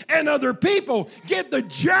me and other people. Get the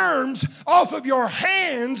germs off of your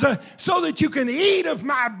hands so that you can eat of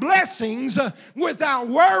my blessings without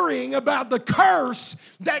worrying about the curse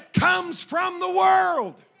that comes from the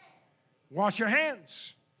world. Wash your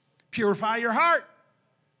hands. Purify your heart.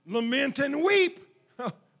 Lament and weep.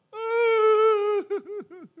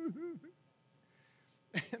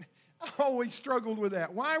 I always struggled with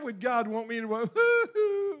that. Why would God want me to go,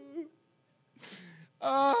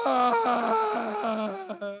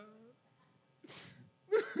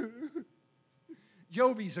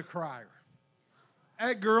 Jovi's a crier.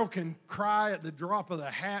 That girl can cry at the drop of the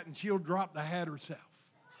hat, and she'll drop the hat herself.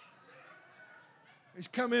 She's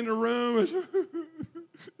come in the room and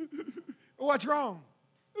what's wrong?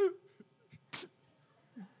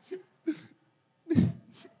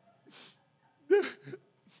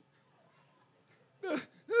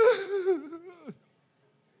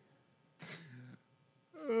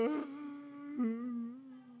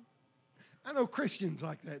 I know Christians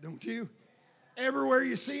like that, don't you? Everywhere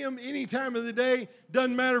you see them, any time of the day,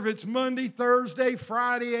 doesn't matter if it's Monday, Thursday,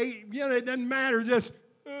 Friday, it doesn't matter, just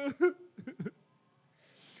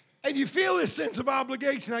and you feel this sense of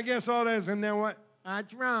obligation, I guess all that is, and then what?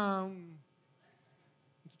 What's wrong?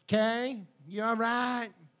 Okay, you all right?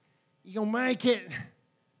 You gonna make it?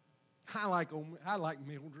 I like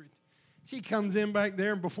Mildred. She comes in back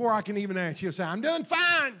there, and before I can even ask, she'll say, I'm doing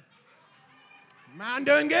fine. I'm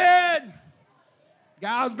doing good.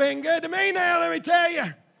 God's been good to me now, let me tell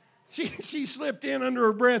you. She slipped in under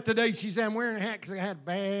her breath today. She said, I'm wearing a hat because I had a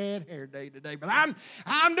bad hair day today, but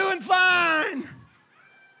I'm doing fine.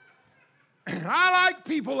 I like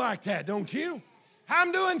people like that, don't you?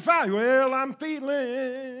 I'm doing fine. Well, I'm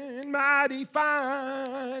feeling mighty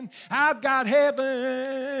fine. I've got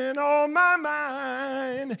heaven on my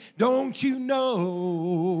mind. Don't you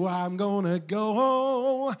know I'm gonna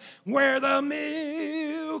go where the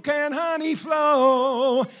milk and honey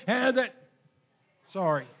flow?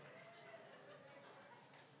 Sorry.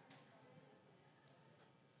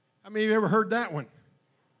 How many of you ever heard that one?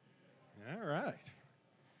 All right.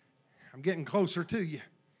 I'm getting closer to you.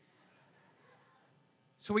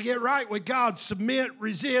 So we get right with God. Submit,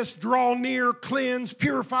 resist, draw near, cleanse,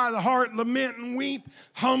 purify the heart, lament and weep,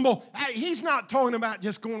 humble. He's not talking about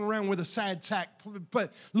just going around with a sad sack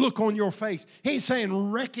look on your face. He's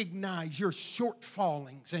saying recognize your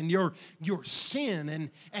shortfallings and your sin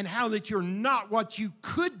and how that you're not what you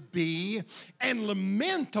could be, and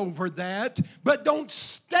lament over that, but don't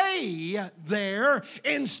stay there.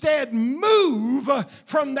 Instead, move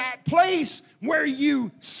from that place where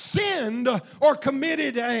you sinned or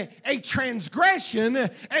committed a transgression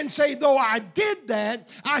and say, though I did that,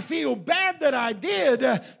 I feel bad that I did,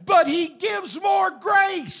 but He gives more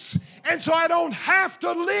grace. And so I don't have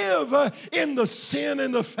to live in the sin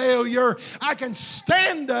and the failure. I can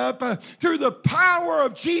stand up through the power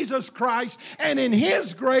of Jesus Christ, and in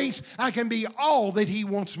His grace, I can be all that He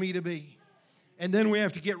wants me to be. And then we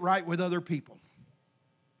have to get right with other people.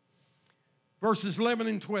 Verses 11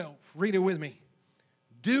 and 12, read it with me.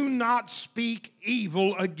 Do not speak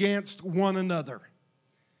evil against one another.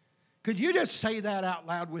 Could you just say that out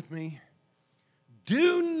loud with me?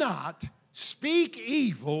 Do not speak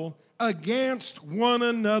evil against one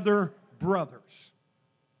another, brothers.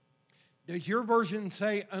 Does your version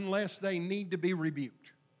say unless they need to be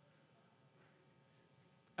rebuked?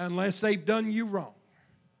 Unless they've done you wrong?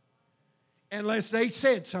 Unless they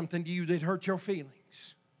said something to you that hurt your feelings?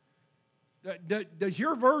 Does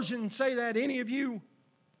your version say that, any of you?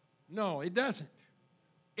 No, it doesn't.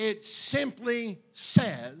 It simply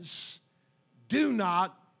says, do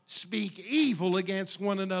not speak evil against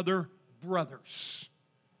one another, brothers.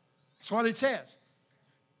 That's what it says.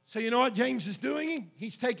 So you know what James is doing?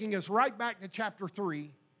 He's taking us right back to chapter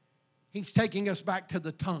 3. He's taking us back to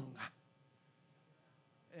the tongue.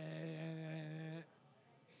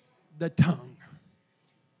 The tongue.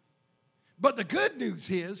 But the good news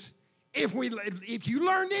is, if you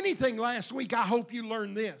learned anything last week, I hope you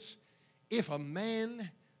learned this. If a man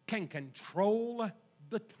can control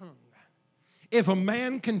the tongue, if a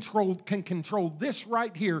man can control this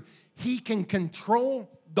right here, he can control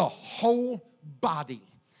the whole body.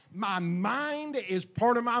 My mind is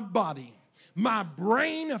part of my body. My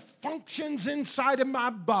brain functions inside of my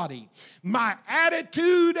body. My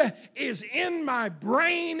attitude is in my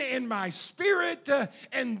brain, in my spirit,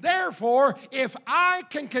 and therefore, if I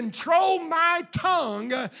can control my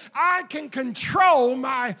tongue, I can control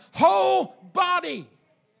my whole body.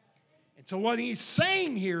 And so what he's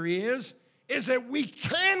saying here is that we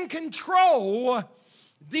can control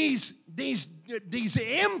these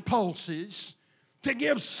impulses to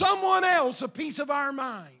give someone else a piece of our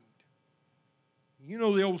mind. You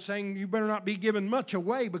know the old saying, you better not be giving much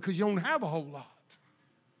away because you don't have a whole lot.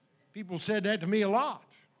 People said that to me a lot.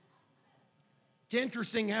 It's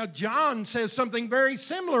interesting how John says something very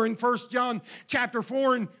similar in 1 John chapter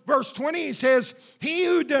 4 and verse 20. He says, he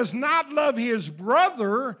who does not love his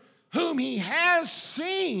brother whom he has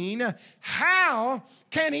seen, how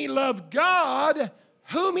can he love God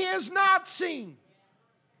whom he has not seen?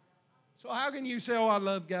 So how can you say, oh, I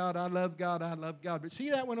love God, I love God, I love God. But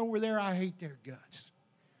see that one over there? I hate their guts.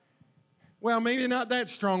 Well, maybe not that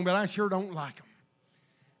strong, but I sure don't like them.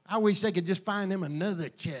 I wish they could just find them another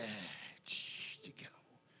church to go.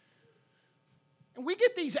 And we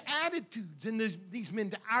get these attitudes and these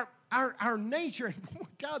men, our nature, and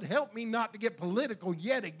God help me not to get political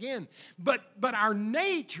yet again, but our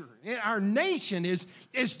nature, our nation is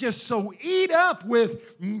just so eat up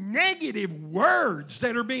with negative words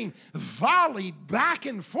that are being volleyed back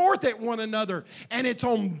and forth at one another, and it's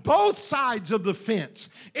on both sides of the fence.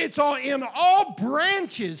 It's all in all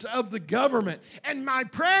branches of the government. And my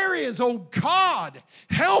prayer is, oh God,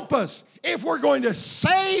 help us if we're going to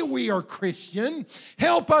say we are Christian.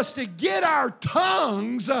 Help us to get our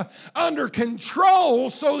tongues under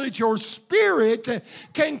control so that your spirit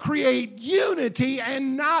can create unity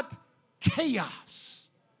and not chaos.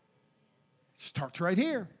 It starts right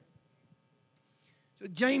here. So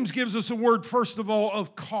James gives us a word, first of all,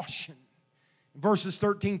 of caution. Verses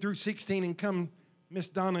 13 through 16, and come, Miss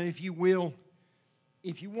Donna, if you will,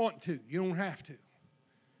 if you want to. You don't have to.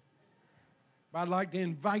 But I'd like to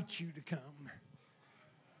invite you to come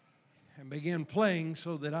and begin playing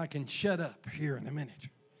so that I can shut up here in a minute.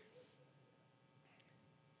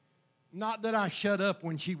 Not that I shut up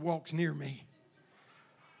when she walks near me.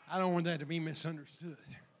 I don't want that to be misunderstood.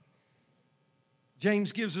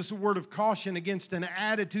 James gives us a word of caution against an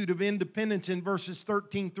attitude of independence in verses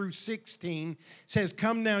 13 through 16. Says,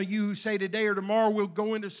 come now, you who say today or tomorrow we'll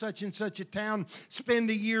go into such and such a town,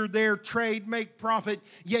 spend a year there, trade, make profit,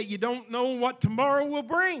 yet you don't know what tomorrow will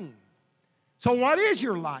bring. So what is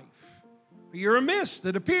your life? You're a mist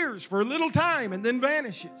that appears for a little time and then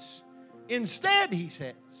vanishes. Instead, he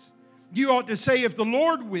says, you ought to say, if the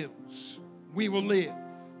Lord wills, we will live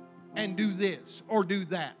and do this or do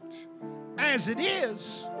that. As it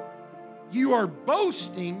is, you are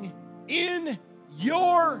boasting in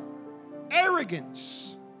your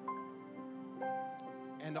arrogance,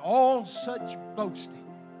 and all such boasting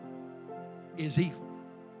is evil.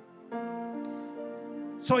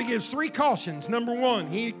 So he gives 3 cautions. Number 1,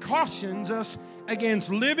 he cautions us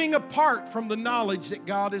against living apart from the knowledge that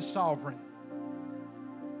God is sovereign.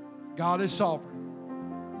 God is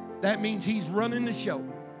sovereign. That means He's running the show.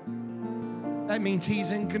 That means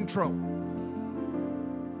He's in control.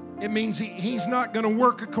 It means He's not going to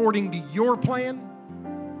work according to your plan.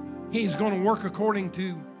 He's going to work according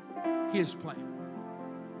to His plan.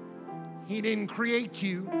 He didn't create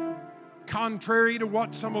you contrary to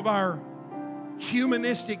what some of our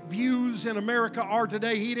humanistic views in America are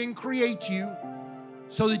today. He didn't create you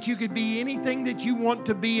so that you could be anything that you want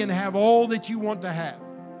to be and have all that you want to have.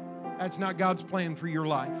 That's not God's plan for your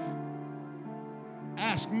life.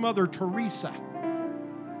 Ask Mother Teresa.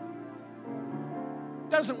 It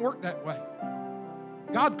doesn't work that way.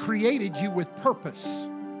 God created you with purpose.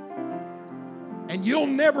 And you'll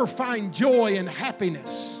never find joy and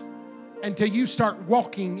happiness until you start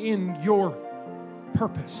walking in your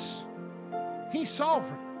purpose. He's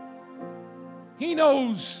sovereign. He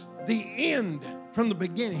knows the end from the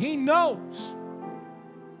beginning. He knows.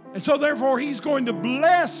 And so therefore He's going to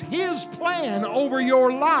bless His plan over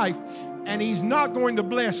your life, and He's not going to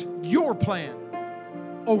bless your plan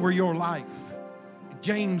over your life.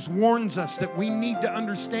 James warns us that we need to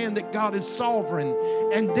understand that God is sovereign,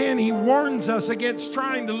 and then he warns us against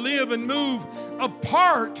trying to live and move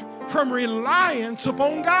apart from reliance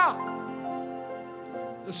upon God.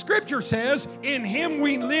 The Scripture says, in Him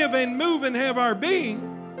we live and move and have our being.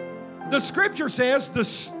 The Scripture says the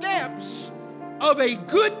steps of a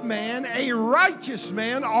good man, a righteous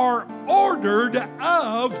man, are ordered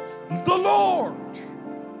of the Lord.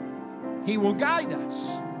 He will guide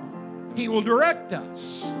us. He will direct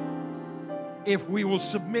us if we will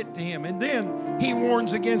submit to Him. And then He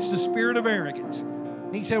warns against the spirit of arrogance.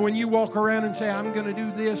 He said, when you walk around and say, I'm going to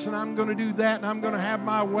do this and I'm going to do that and I'm going to have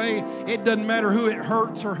my way, it doesn't matter who it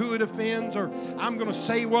hurts or who it offends, or I'm going to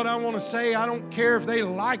say what I want to say. I don't care if they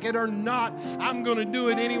like it or not. I'm going to do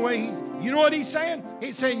it anyway. You know what He's saying?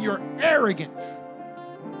 He's saying you're arrogant.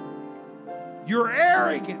 You're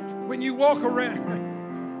arrogant when you walk around.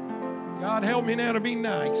 God, help me now to be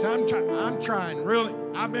nice. I'm trying, really.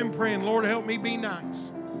 I've been praying, Lord, help me be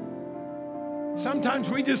nice. Sometimes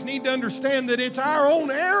we just need to understand that it's our own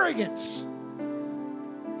arrogance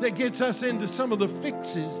that gets us into some of the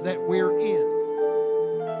fixes that we're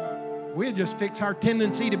in. We'll just fix our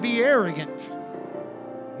tendency to be arrogant.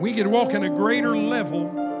 We could walk in a greater level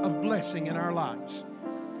of blessing in our lives.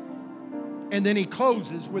 And then he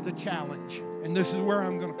closes with a challenge. And this is where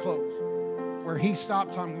I'm going to close. Where he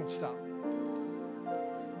stops, I'm going to stop.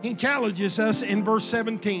 He challenges us in verse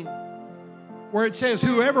 17, where it says,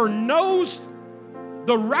 whoever knows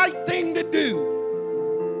the right thing to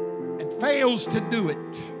do and fails to do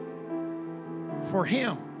it, for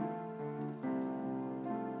him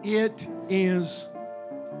it is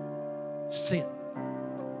sin.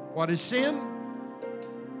 What is sin?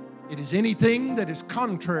 It is anything that is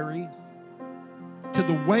contrary to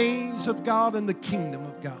the ways of God and the kingdom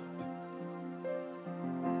of God.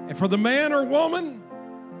 And for the man or woman,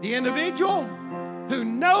 the individual who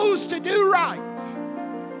knows to do right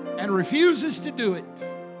and refuses to do it,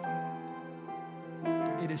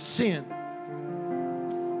 it is sin.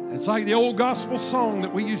 It's like the old gospel song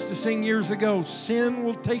that we used to sing years ago, sin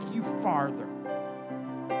will take you farther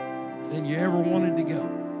than you ever wanted to go.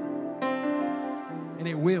 And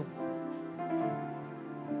it will.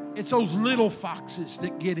 It's those little foxes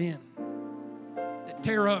that get in, that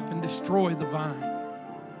tear up and destroy the vine.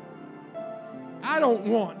 I don't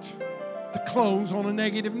want to close on a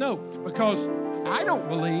negative note, because I don't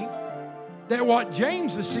believe that what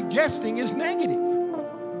James is suggesting is negative.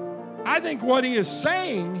 I think what he is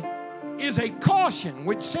saying is a caution,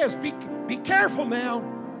 which says, be careful now.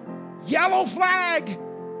 Yellow flag.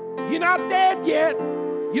 You're not dead yet.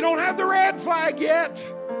 You don't have the red flag yet.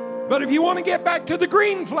 But if you want to get back to the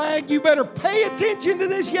green flag, you better pay attention to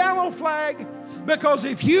this yellow flag. Because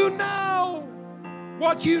if you know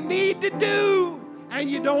what you need to do and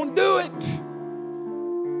you don't do it,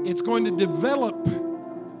 it's going to develop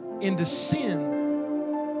into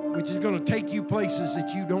sin, which is going to take you places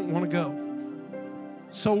that you don't want to go.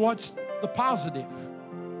 So what's the positive?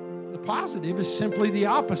 The positive is simply the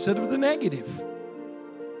opposite of the negative.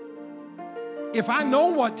 If I know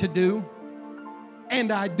what to do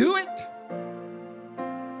and I do it,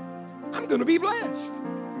 I'm going to be blessed.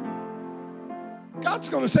 God's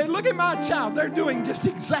going to say, look at my child. They're doing just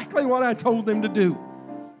exactly what I told them to do.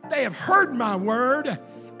 They have heard my word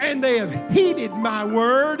and they have heeded my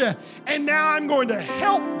word, and now I'm going to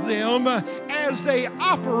help them as they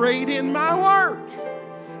operate in my word.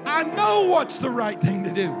 I know what's the right thing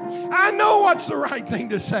to do. I know what's the right thing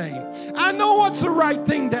to say. I know what's the right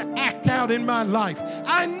thing to act out in my life.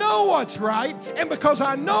 I know what's right, and because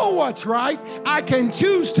I know what's right, I can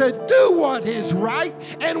choose to do what is right.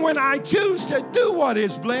 And when I choose to do what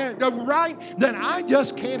is right, then I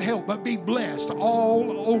just can't help but be blessed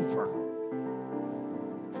all over.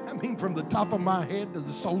 I mean, from the top of my head to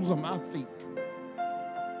the soles of my feet.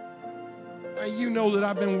 You know that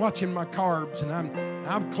I've been watching my carbs, and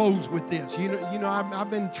I'm close with this. You know,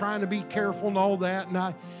 I've been trying to be careful and all that, and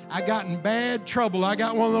I got in bad trouble. I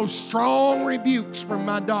got one of those strong rebukes from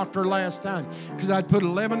my doctor last time because I'd put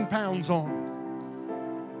 11 pounds on.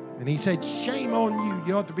 And he said, shame on you.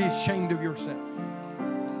 You ought to be ashamed of yourself.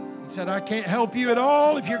 He said, I can't help you at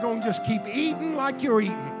all if you're going to just keep eating like you're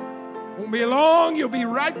eating. Won't be long, you'll be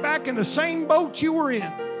right back in the same boat you were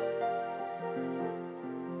in.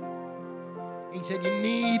 He said, you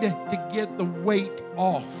need to get the weight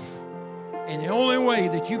off. And the only way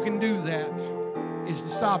that you can do that is to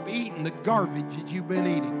stop eating the garbage that you've been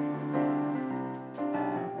eating.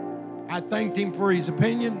 I thanked him for his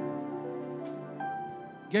opinion,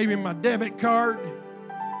 gave him my debit card,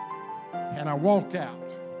 and I walked out.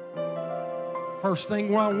 First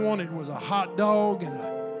thing I wanted was a hot dog and a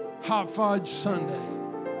hot fudge sundae.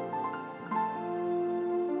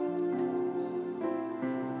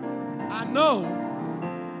 I know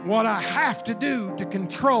what I have to do to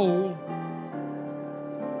control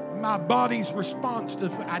my body's response to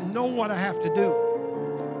food. I know what I have to do.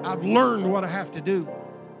 I've learned what I have to do.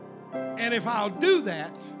 And if I'll do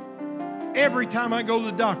that, every time I go to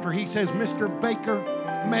the doctor, he says, Mr. Baker,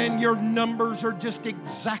 man, your numbers are just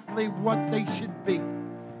exactly what they should be.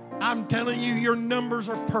 I'm telling you, your numbers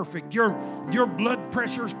are perfect. Your blood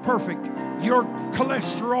pressure is perfect. Your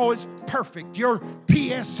cholesterol is perfect. Your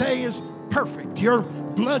PSA is perfect. Your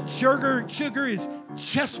blood sugar is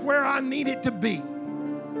just where I need it to be.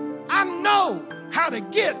 I know how to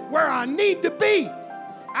get where I need to be.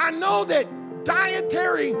 I know that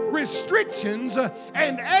dietary restrictions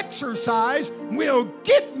and exercise will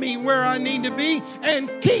get me where I need to be and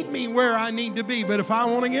keep me where I need to be. But if I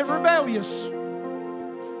want to get rebellious,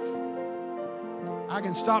 I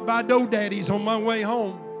can stop by DoDaddy's on my way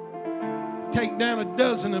home, take down a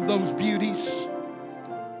dozen of those beauties,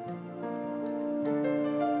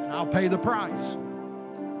 and I'll pay the price.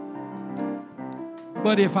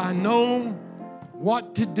 But if I know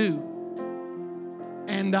what to do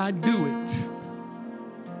and I do it,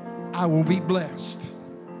 I will be blessed.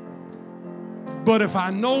 But if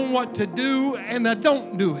I know what to do and I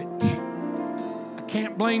don't do it, I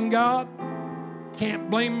can't blame God, can't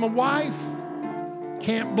blame my wife,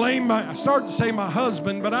 can't blame I started to say my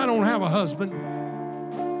husband, but I don't have a husband.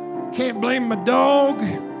 Can't blame my dog,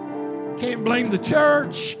 can't blame the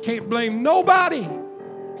church, can't blame nobody.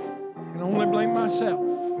 I can only blame myself.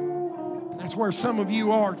 That's where some of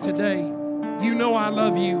you are today. You know I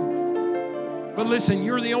love you. But listen,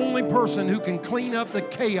 you're the only person who can clean up the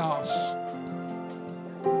chaos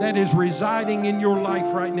that is residing in your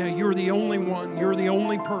life right now. You're the only one. You're the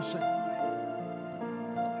only person.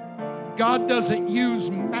 God doesn't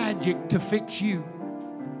use magic to fix you.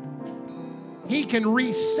 He can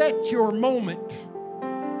reset your moment.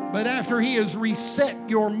 But after He has reset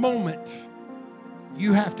your moment,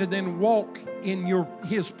 you have to then walk in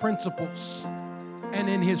His principles and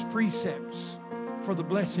in His precepts for the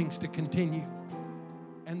blessings to continue.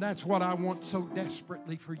 And that's what I want so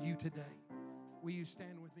desperately for you today. Will you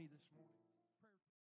stand with me this